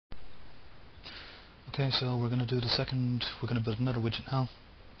Okay, so we're going to build another widget now,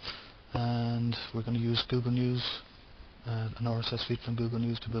 and we're going to use Google News, an RSS feed from Google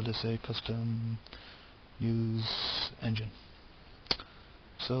News to build us a custom news engine.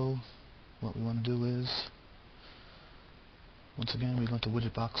 So what we want to do is, once again, we go to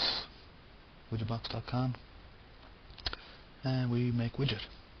widgetbox.com, and we make widget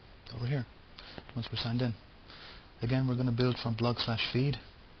over here once we're signed in. Again, we're going to build from blog/feed,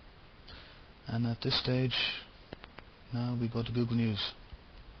 and at this stage now we go to Google News,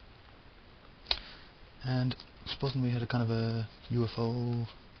 and supposing we had a kind of a UFO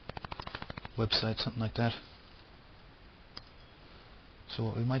website, something like that. So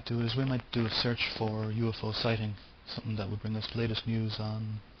what we might do is we might do a search for UFO sighting, something that would bring us the latest news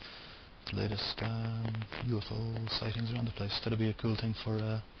on the latest UFO sightings around the place. That'd be a cool thing for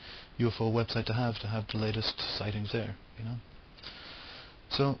a UFO website to have the latest sightings there, you know.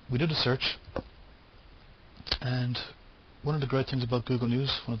 So we did a search, and one of the great things about Google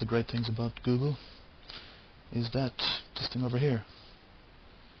News, one of the great things about Google, is that this thing over here.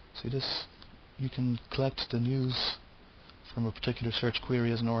 See this? You can collect the news from a particular search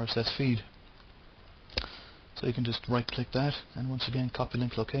query as an RSS feed. So you can just right click that and once again copy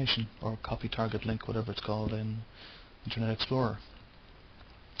link location, or copy target link, whatever it's called in Internet Explorer.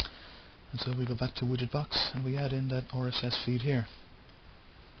 And so we go back to Widgetbox and we add in that RSS feed here.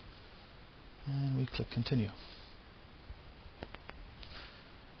 And we click continue.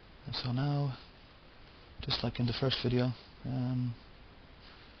 And so now, just like in the first video,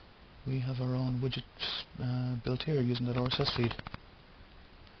 we have our own widget built here using that RSS feed.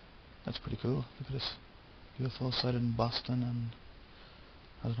 That's pretty cool. Look at this. UFO sighted in Boston, and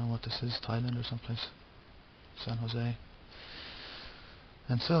I don't know what this is, Thailand or someplace. San Jose.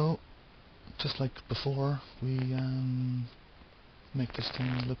 And so, just like before, we make this thing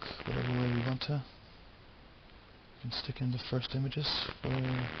look whatever way we want to. You can stick in the first images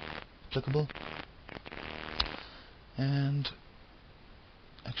where applicable. And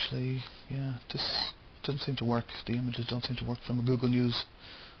actually, yeah, this doesn't seem to work. The images don't seem to work from a Google News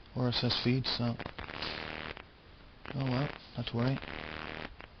RSS feed, so oh well, not to worry.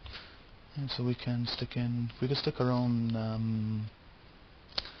 And so we can stick our own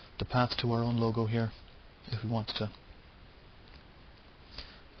the path to our own logo here if we want to.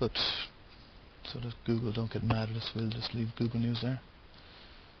 But so that Google don't get mad at us, we'll just leave Google News there,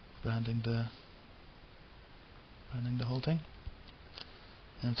 branding the whole thing.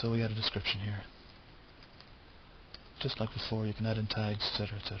 And so we add a description here. Just like before, you can add in tags,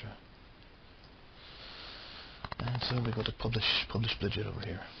 etc., etc. And so we go to publish widget over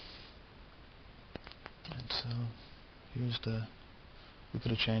here. And so here's we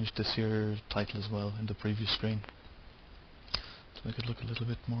could have changed this here title as well in the previous screen to make it look a little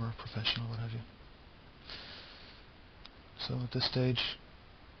bit more professional, what have you. So at this stage,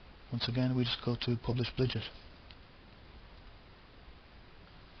 once again, we just go to publish widget.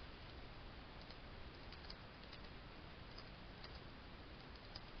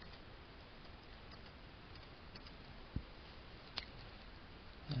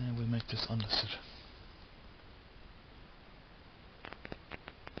 And we make this unlisted.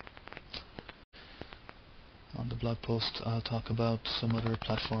 On the blog post, I'll talk about some other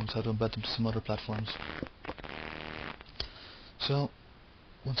platforms, how to embed them to some other platforms. So,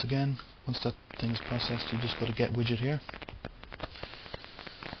 once again, once that thing is processed, you just go to get widget here.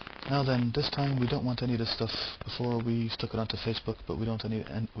 Now then, this time we don't want any of this stuff. Before we stuck it onto Facebook, but we don't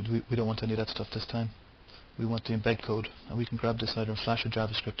want any of that stuff this time. We want the embed code, and we can grab this either in Flash or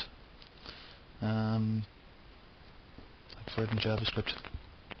JavaScript. Like Virgin JavaScript.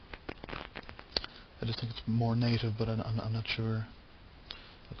 I just think it's more native, but I'm not sure.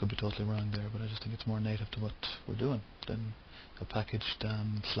 I could be totally wrong there, but I just think it's more native to what we're doing than a packaged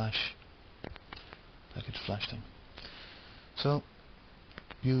Flash thing. So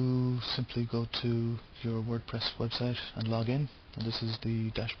you simply go to your WordPress website and log in, and this is the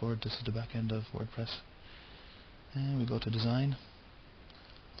dashboard. This is the back end of WordPress. And we go to design.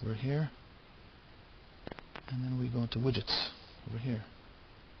 We're here, and then we go into widgets over here.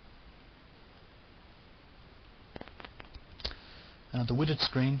 Now the widget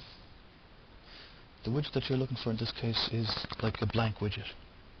screen, the widget that you're looking for in this case is like a blank widget.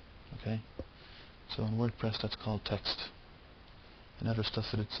 Okay? So in WordPress that's called text. In other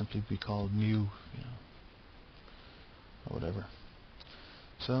stuff it'd simply be called new, you know, or whatever.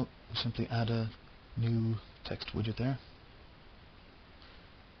 So we simply add a new text widget there.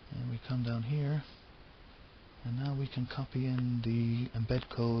 And we come down here, and now we can copy in the embed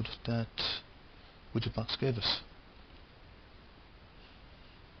code that Widgetbox gave us.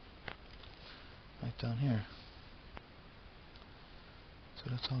 I right down here. So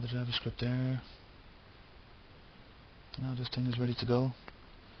that's all the JavaScript there. Now this thing is ready to go.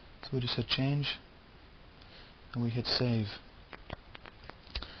 So we just hit change and we hit save.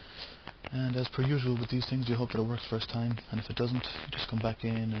 And as per usual with these things, you hope that it works first time, and if it doesn't, you just come back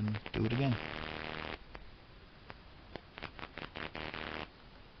in and do it again.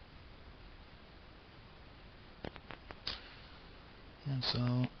 And so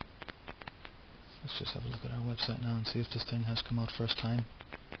let's just have a look at our website now and see if this thing has come out first time.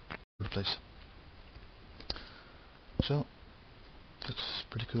 Place. So looks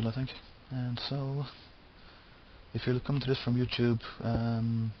pretty cool, I think. And so if you're coming to this from YouTube,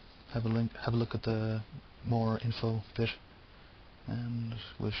 have a look at the more info bit, and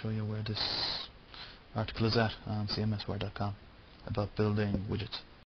we'll show you where this article is at on CMSWire.com about building widgets.